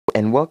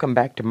And welcome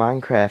back to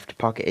Minecraft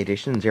Pocket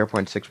Edition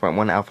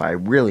 0.6.1 Alpha. I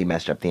really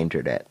messed up the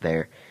internet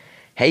there.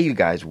 Hey you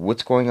guys,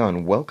 what's going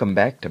on? Welcome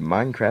back to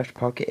Minecraft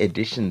Pocket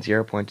Edition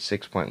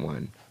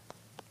 0.6.1.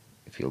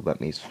 If you'll let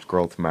me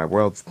scroll through my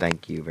worlds,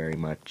 thank you very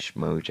much,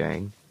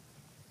 Mojang.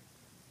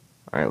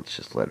 Alright, let's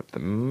just load up the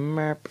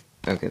map.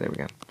 Okay, there we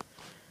go.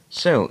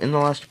 So, in the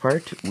last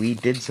part, we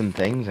did some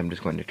things. I'm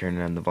just going to turn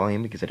down the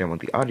volume because I don't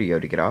want the audio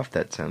to get off.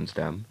 That sounds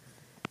dumb.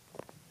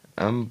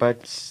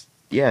 But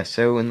yeah,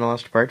 so in the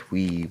last part,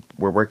 we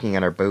were working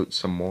on our boat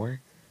some more.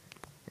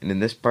 And in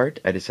this part,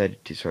 I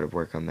decided to sort of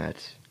work on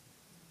that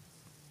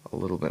a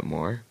little bit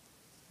more.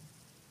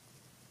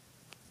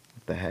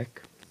 What the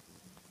heck?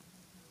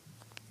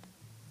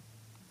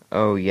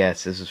 Oh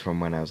yes, this is from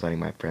when I was letting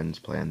my friends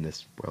play on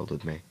this world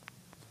with me.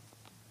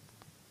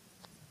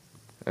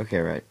 Okay,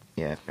 right.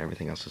 Yeah,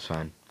 everything else is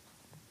fine.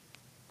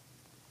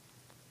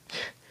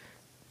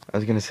 I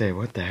was gonna say,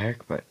 what the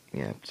heck? But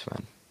yeah, it's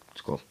fine.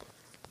 It's cool.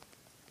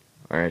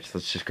 Alright, so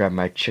let's just grab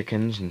my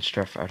chickens and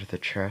stuff out of the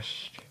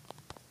chest.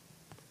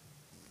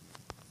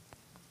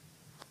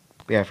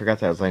 But yeah, I forgot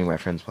that I was letting my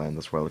friends play on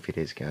this world a few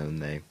days ago,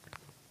 and they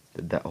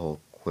did that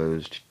whole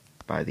closed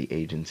by the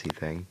agency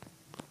thing.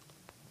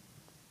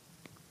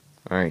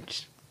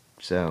 Alright,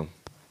 so,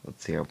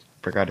 let's see, I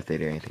forgot if they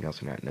did anything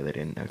else or not. No, they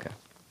didn't, okay.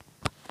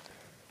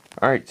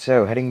 Alright,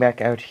 so, heading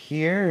back out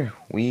here,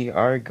 we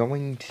are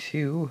going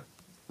to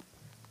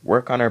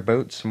work on our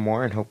boat some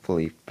more and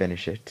hopefully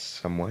finish it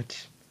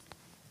somewhat.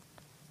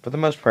 For the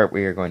most part,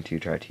 we are going to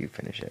try to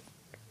finish it.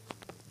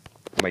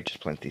 I might just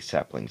plant these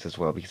saplings as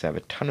well, because I have a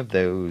ton of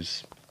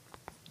those.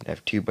 I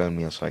have 2 bone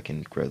meal so I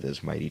can grow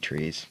those mighty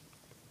trees.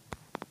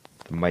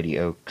 The mighty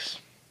oaks.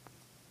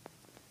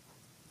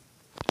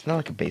 It's not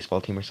like a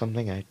baseball team or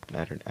something. I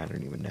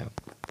don't even know.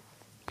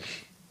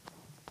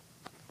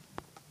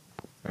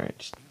 Alright,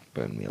 just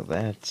bone meal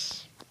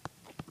that.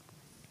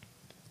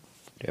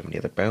 Do you have any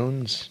other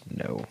bones?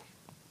 No.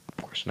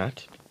 Of course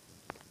not.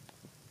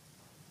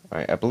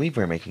 Alright, I believe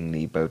we're making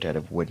the boat out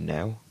of wood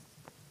now.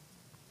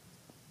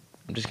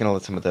 I'm just gonna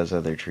let some of those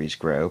other trees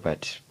grow,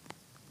 but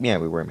yeah,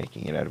 we were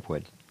making it out of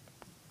wood.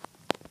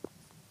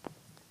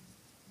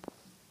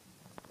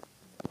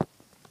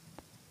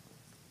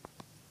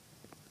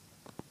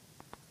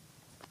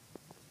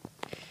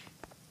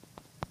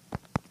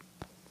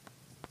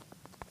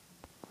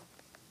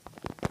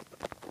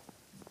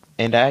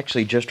 And I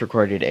actually just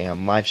recorded a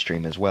live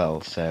stream as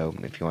well, so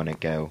if you want to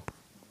go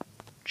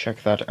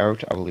check that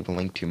out, I will leave a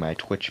link to my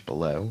Twitch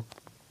below.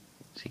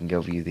 So you can go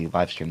view the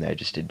live stream that I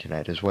just did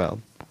tonight as well.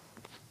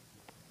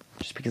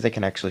 Just because I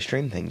can actually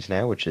stream things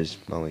now, which is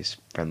always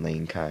friendly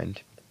and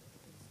kind.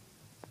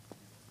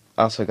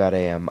 Also got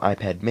a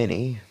iPad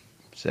mini,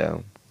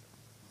 so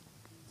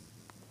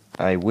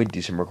I would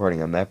do some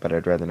recording on that, but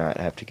I'd rather not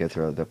have to go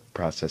through the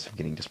process of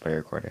getting display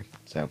recording,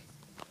 so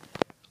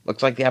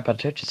looks like the iPod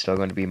Touch is still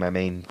going to be my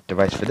main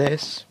device for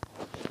this.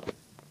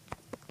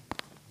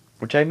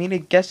 Which, I mean, I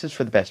guess is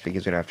for the best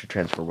because we don't have to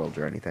transfer worlds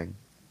or anything.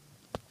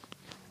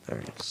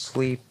 Alright,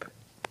 sleep.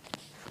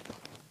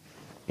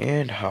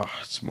 And,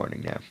 it's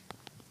morning now.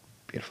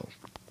 Beautiful.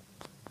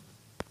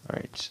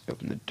 Alright,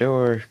 open the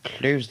door,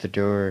 close the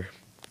door.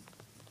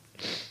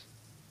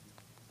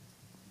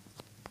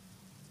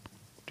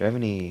 Do I have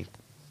any,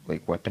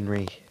 like,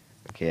 weaponry?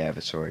 Okay, I have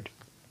a sword.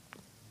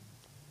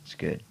 It's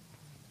good.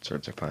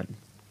 Swords are fun.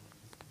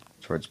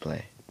 Swords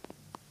play.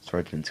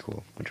 Swordsman's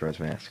cool. Majora's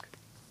Mask.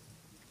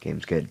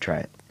 Game's good, try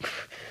it.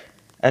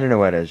 I don't know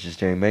what I was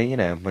just doing, but you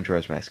know,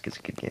 Majora's Mask is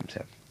a good game,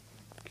 so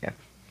yeah.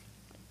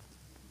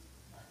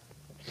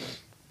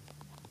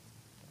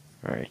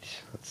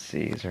 Alright, let's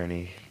see, is there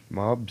any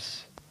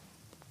mobs?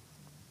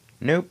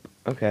 Nope,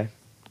 okay.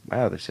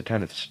 Wow, there's a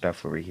ton of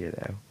stuff over here,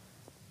 though.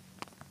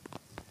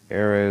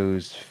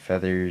 Arrows,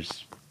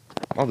 feathers,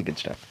 all the good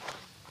stuff.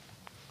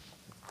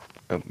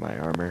 Oh, my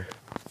armor.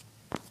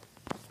 Let's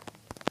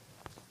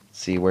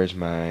see, where's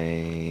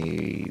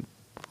my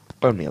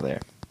bone meal there?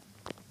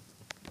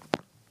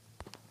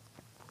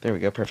 There we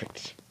go,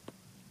 perfect.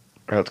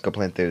 Alright, let's go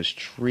plant those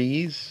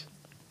trees.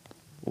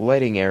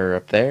 Lighting error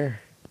up there.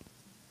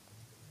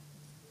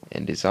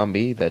 And a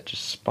zombie that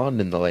just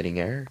spawned in the lighting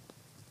error.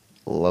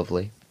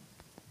 Lovely.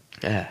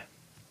 Alrighty.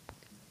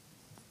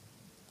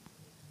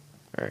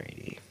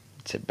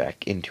 Let's head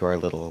back into our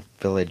little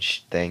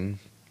village thing.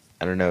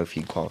 I don't know if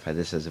you'd qualify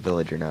this as a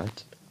village or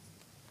not.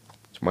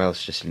 It's more or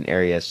less just an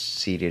area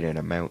seated in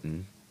a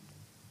mountain.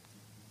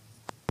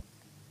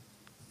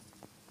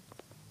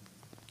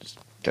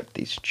 Cut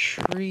these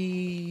trees.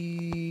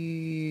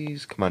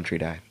 Come on, tree,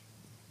 die.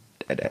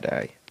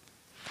 Die.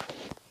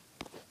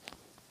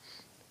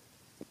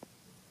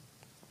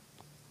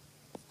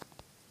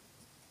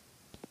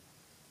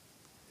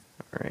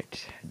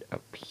 Alright, head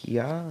up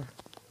here.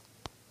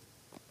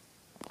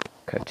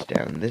 Cut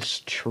down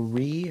this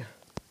tree.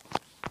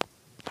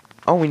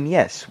 Oh, and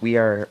yes, we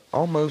are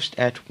almost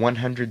at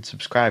 100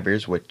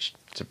 subscribers, which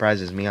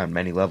surprises me on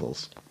many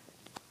levels.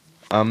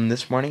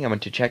 This morning I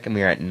went to check and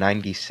we are at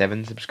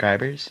 97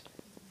 subscribers.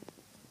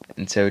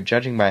 And so,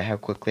 judging by how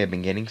quickly I've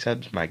been getting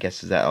subs, my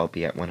guess is that I'll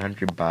be at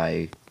 100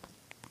 by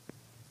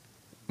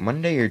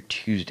Monday or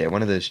Tuesday,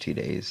 one of those 2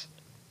 days.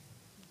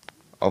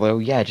 Although,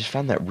 yeah, I just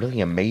found that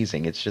really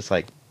amazing. It's just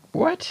like,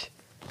 what?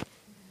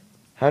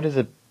 How does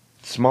a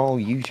small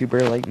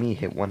YouTuber like me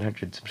hit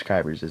 100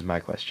 subscribers is my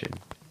question.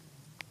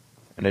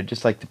 And I'd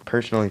just like to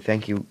personally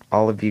thank you,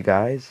 all of you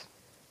guys.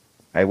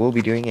 I will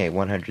be doing a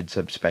 100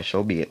 sub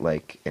special, be it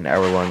like an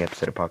hour-long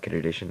episode of Pocket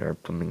Edition or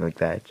something like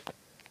that.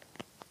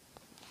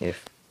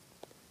 If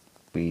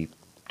we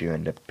do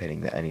end up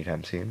hitting that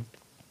anytime soon.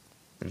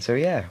 And so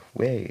yeah,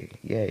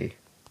 yay.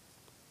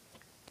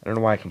 I don't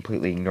know why I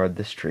completely ignored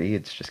this tree,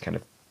 it's just kind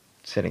of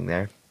sitting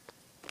there.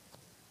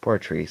 Poor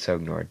tree, so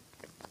ignored.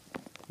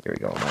 Here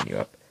we go, I'll line you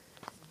up.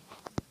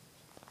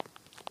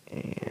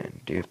 And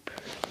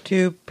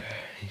doop.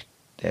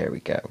 There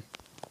we go.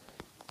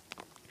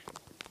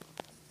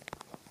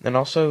 And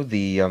also,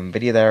 the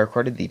video that I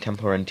recorded, the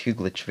Temple Run 2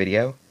 glitch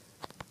video,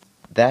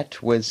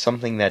 that was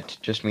something that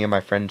just me and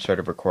my friend sort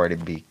of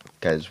recorded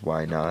because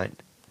why not?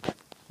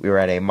 We were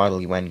at a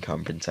Model UN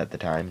conference at the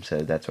time, so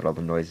that's what all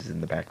the noises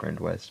in the background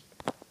was.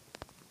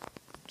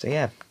 So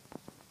yeah,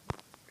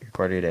 we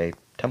recorded a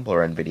Temple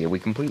Run video. We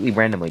completely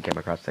randomly came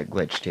across that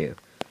glitch too.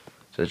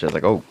 So it's just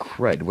like, oh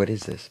crud, what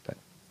is this? But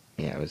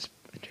yeah, it was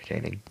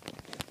entertaining.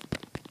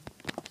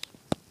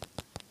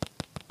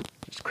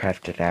 Just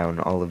crafted down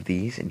all of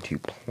these into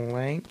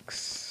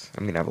planks.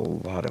 I'm gonna have a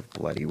lot of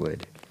bloody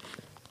wood.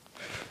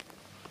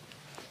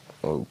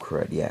 Oh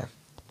crud, yeah.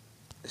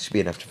 This should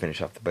be enough to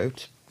finish off the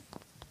boat.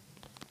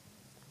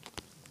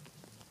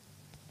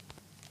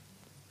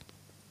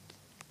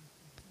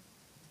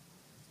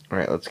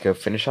 Alright, let's go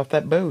finish off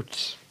that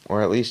boat.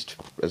 Or at least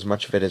as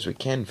much of it as we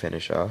can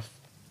finish off.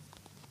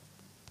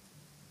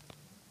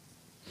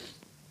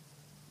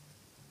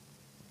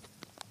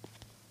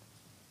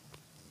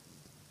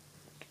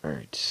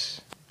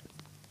 Alright.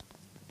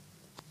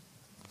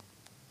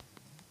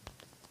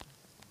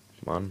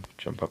 Come on,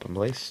 jump up in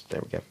place.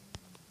 There we go.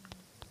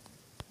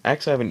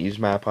 Actually, I haven't used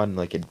my iPod in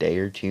like a day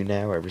or two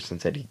now, ever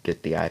since I did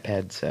get the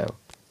iPad, so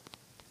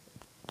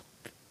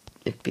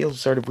it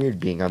feels sort of weird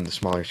being on the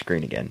smaller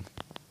screen again.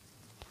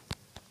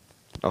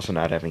 Also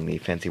not having the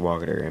fancy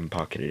water in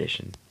Pocket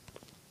Edition.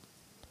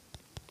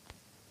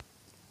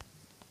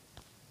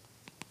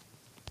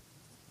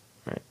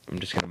 Alright, I'm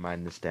just gonna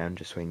mine this down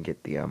just so I can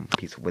get the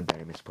piece of wood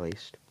that I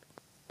misplaced.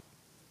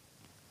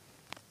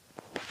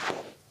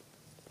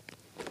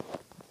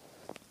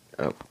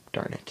 Oh,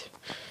 darn it.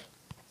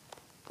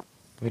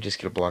 Let me just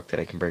get a block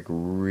that I can break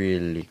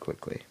really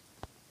quickly.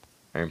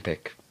 Iron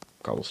pick,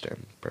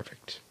 cobblestone,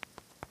 perfect.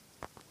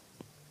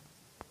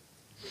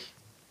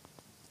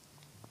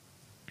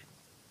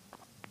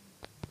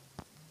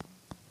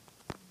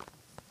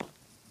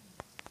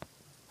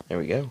 There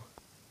we go.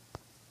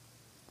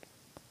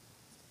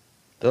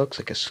 That looks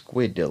like a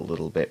squid a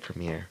little bit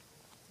from here.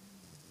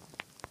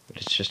 But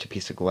it's just a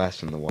piece of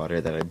glass in the water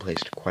that I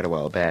placed quite a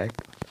while back.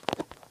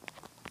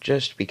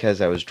 Just because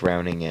I was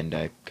drowning and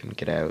I couldn't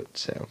get out,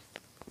 so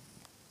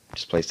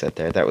just placed that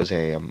there. That was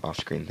a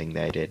off-screen thing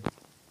that I did, in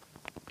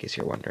case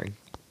you're wondering.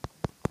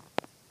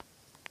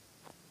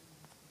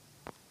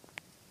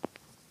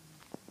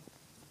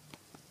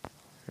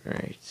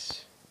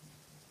 Alright.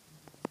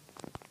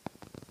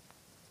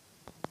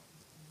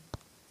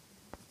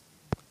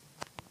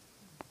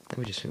 Let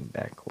me just move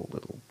back a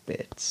little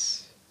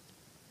bit.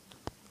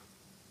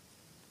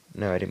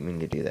 No, I didn't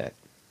mean to do that.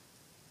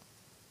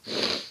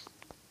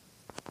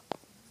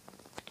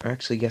 Or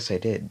actually, yes, I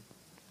did.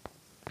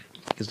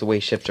 Because the way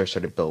ships are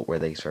sort of built, where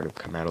they sort of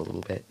come out a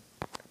little bit.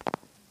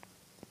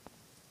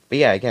 But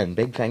yeah, again,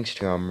 big thanks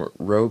to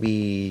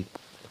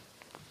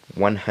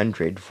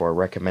Roby100 for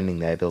recommending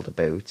that I build a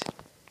boat.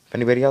 If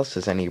anybody else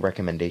has any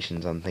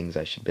recommendations on things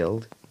I should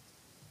build,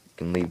 you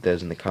can leave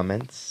those in the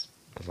comments,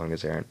 as long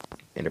as they aren't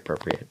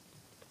inappropriate.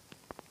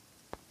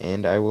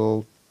 And I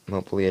will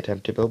hopefully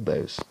attempt to build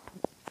those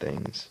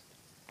things,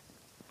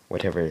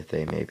 whatever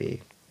they may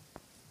be.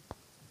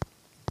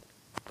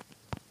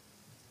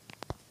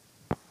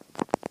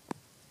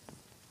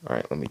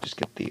 Alright, let me just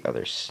get the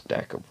other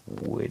stack of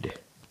wood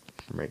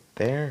from right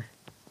there.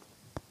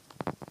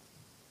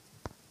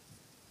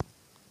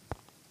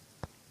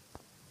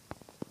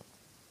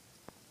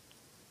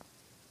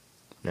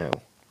 No.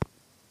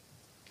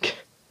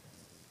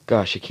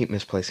 Gosh, I keep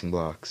misplacing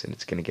blocks, and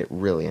it's gonna get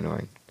really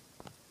annoying.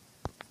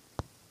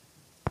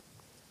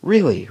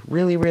 Really,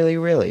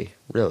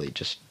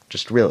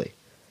 just really.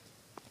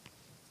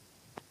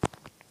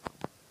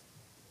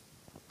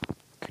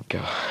 Good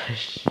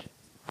gosh.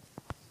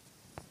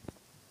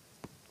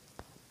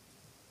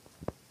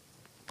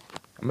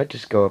 I might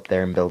just go up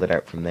there and build it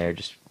out from there,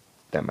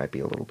 that might be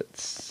a little bit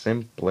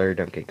simpler.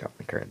 Don't get caught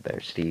in the current there,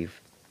 Steve.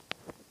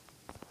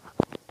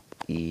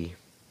 E.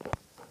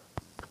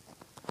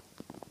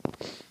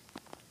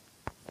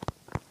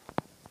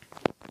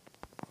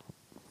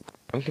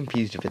 I'm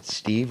confused if it's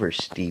Steve or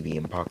Stevie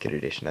in Pocket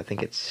Edition. I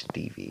think it's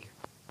Stevie.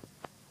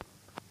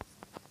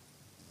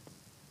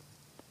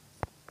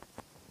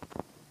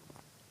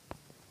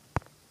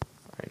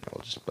 Alright,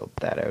 I'll just build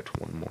that out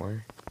one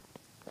more.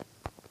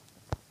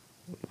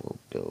 We will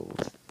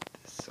build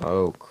this.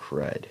 Oh,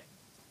 crud.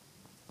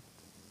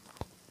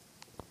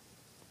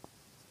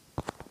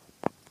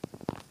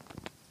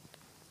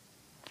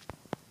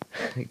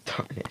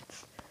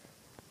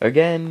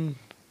 Again,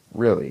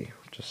 really,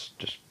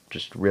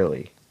 just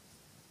really.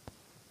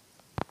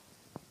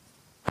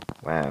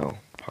 Wow,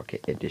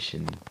 Pocket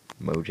Edition,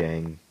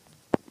 Mojang,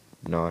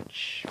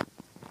 Notch,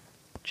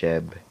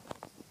 Jeb,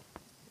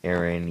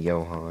 Aaron,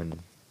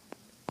 Johan,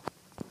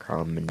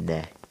 Carl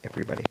Manet,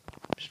 everybody.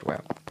 Just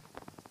wow.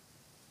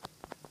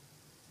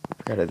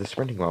 Forgot it, the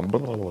sprinting one. Blah,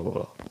 blah, blah,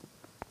 blah.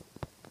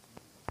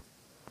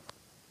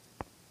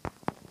 I'm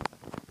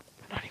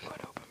not even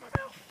going to open my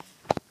mouth.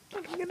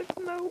 I'm gonna,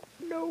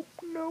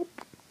 nope.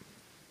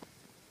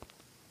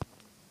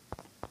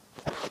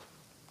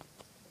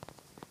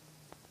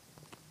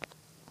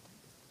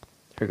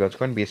 Here we go. It's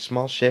going to be a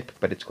small ship,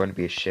 but it's going to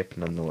be a ship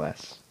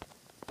nonetheless.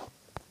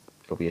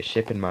 It'll be a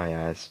ship in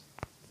my eyes.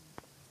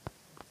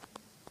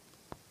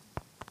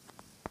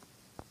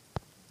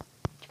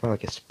 It's more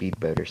like a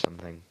speedboat or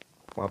something.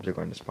 Mobs are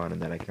going to spawn in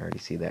that. I can already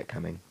see that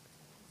coming.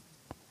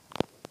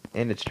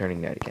 And it's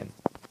turning night again.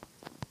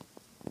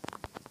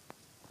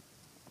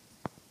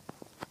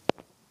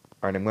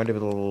 Alright, I'm going to do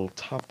a little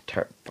top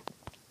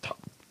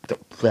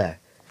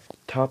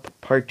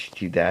part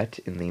to that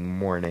in the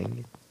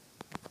morning.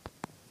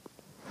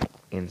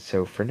 And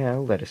so for now,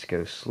 let us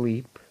go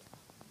sleep.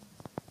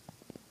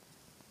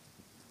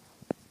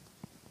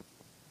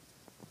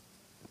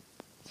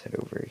 Let's head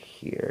over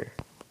here.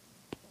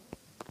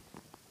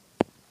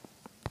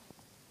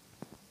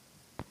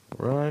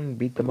 Run,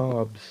 beat the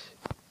mobs.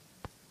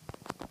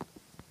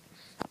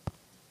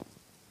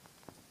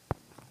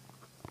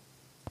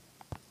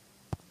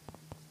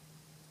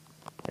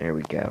 There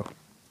we go.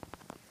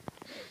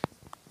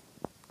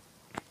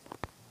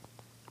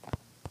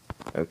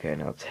 Okay,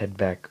 now let's head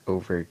back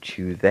over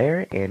to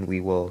there, and we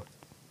will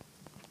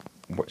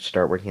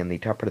start working on the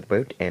top part of the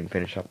boat and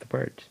finish off the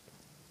parts.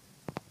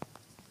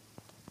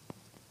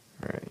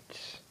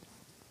 Alright.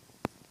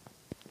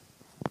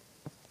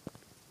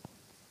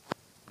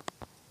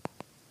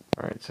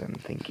 Alright, so I'm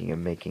thinking of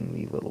making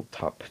the little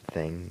top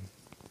thing.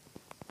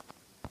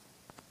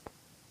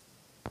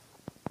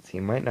 So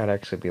you might not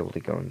actually be able to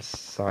go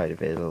inside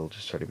of it, it'll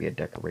just sort of be a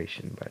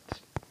decoration,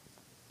 but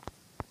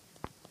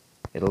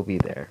it'll be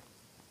there.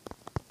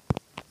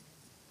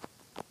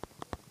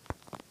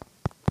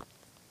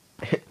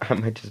 I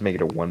might just make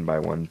it a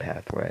 1x1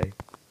 pathway.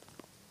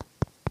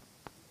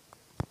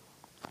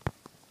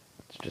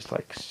 It's just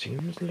like,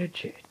 seems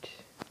legit.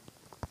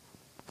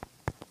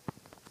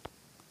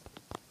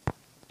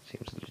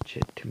 Seems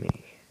legit to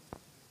me.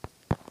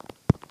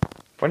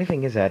 Funny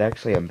thing is that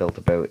actually I built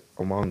a boat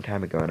a long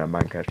time ago on a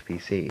Minecraft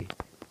PC.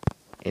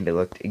 And it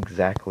looked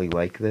exactly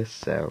like this,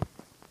 so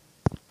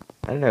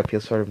I don't know, it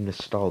feels sort of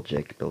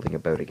nostalgic building a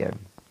boat again.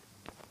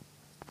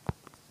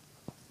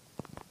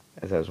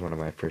 As that was one of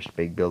my first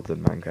big builds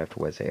in Minecraft,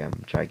 was a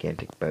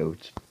gigantic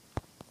boat.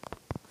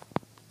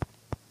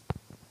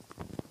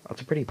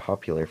 It's a pretty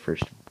popular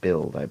first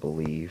build, I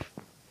believe.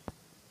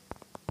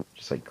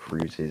 Just like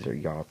cruises or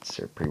yachts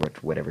or pretty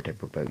much whatever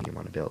type of boat you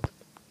want to build.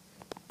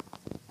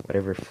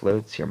 Whatever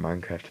floats your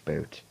Minecraft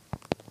boat.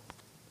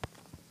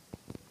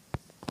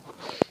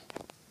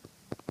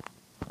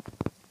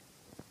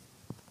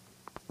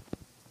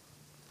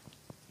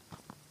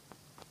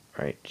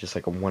 Alright, just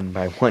like a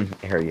 1x1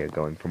 area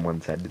going from one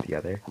side to the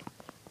other.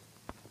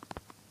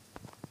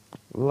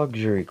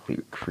 Luxury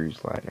cruise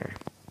liner.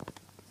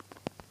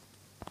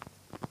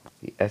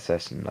 The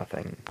SS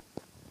Nothing.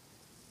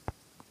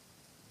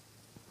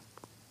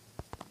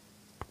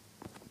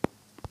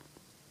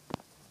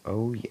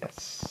 Oh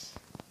yes.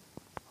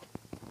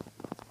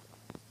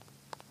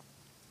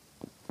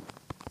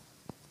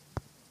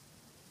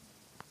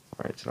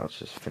 Alright, so now let's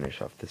just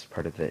finish off this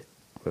part of the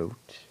boat.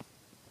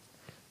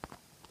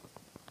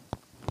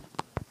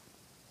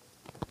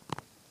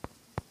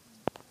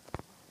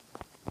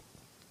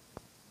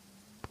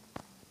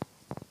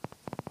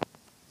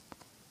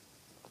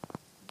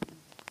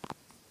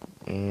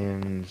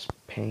 And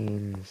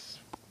panes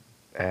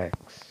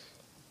X.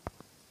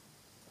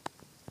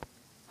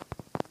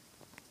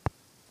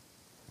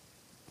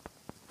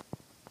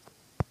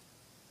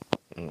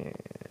 And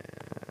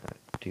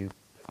dupe.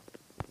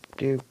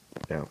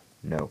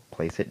 No,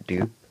 place it,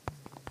 dupe.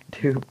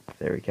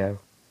 There we go.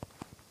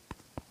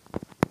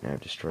 Now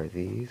destroy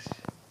these.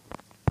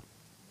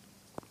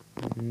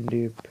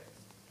 Dupe.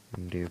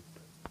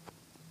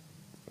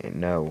 And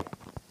no.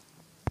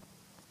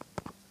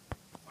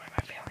 Why am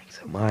I failing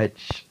so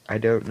much? I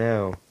don't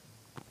know.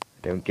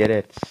 I don't get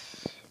it.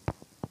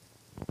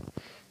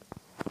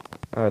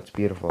 Oh, it's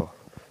beautiful.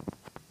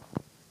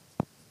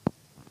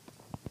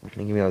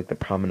 Can you give me like the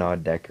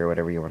promenade deck or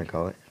whatever you want to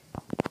call it?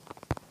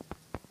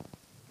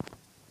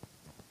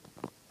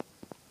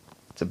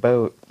 It's a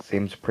boat.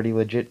 Seems pretty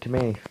legit to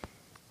me.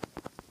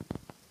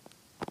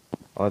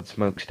 I'll add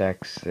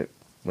smokestacks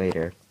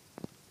later.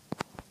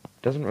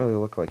 Doesn't really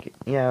look like it.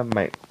 Yeah,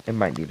 it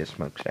might need a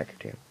smokestack or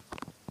two.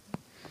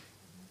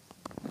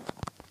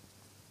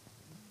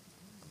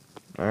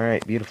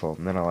 Alright, beautiful.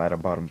 And then I'll add a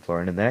bottom floor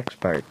into the next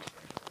part.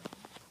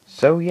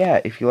 So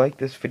yeah, if you like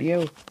this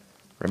video,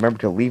 remember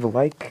to leave a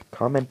like,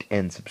 comment,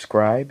 and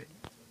subscribe.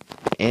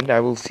 And I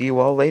will see you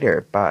all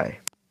later. Bye.